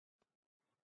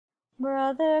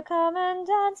Brother, come and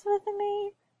dance with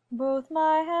me, both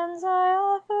my hands I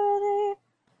offer thee.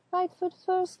 Right foot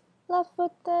first, left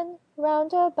foot then,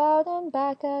 round about and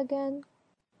back again.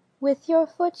 With your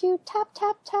foot you tap,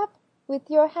 tap, tap, with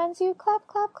your hands you clap,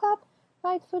 clap, clap.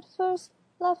 Right foot first,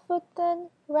 left foot then,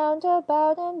 round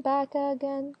about and back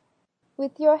again.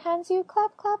 With your hands you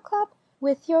clap, clap, clap,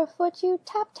 with your foot you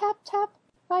tap, tap, tap.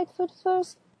 Right foot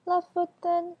first, left foot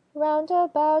then, round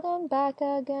about and back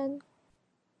again.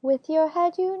 With your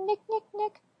head you nick, nick,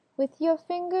 nick, with your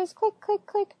fingers click, click,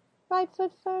 click. Right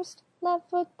foot first, left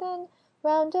foot then,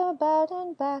 round about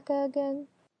and back again.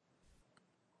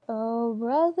 Oh,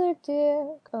 brother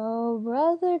dear,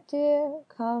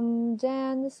 come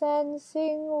dance and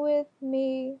sing with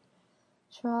me.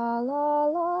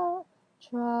 Tra-la-la,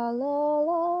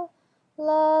 tra-la-la,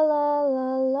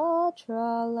 la-la-la-la,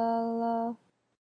 tra-la-la.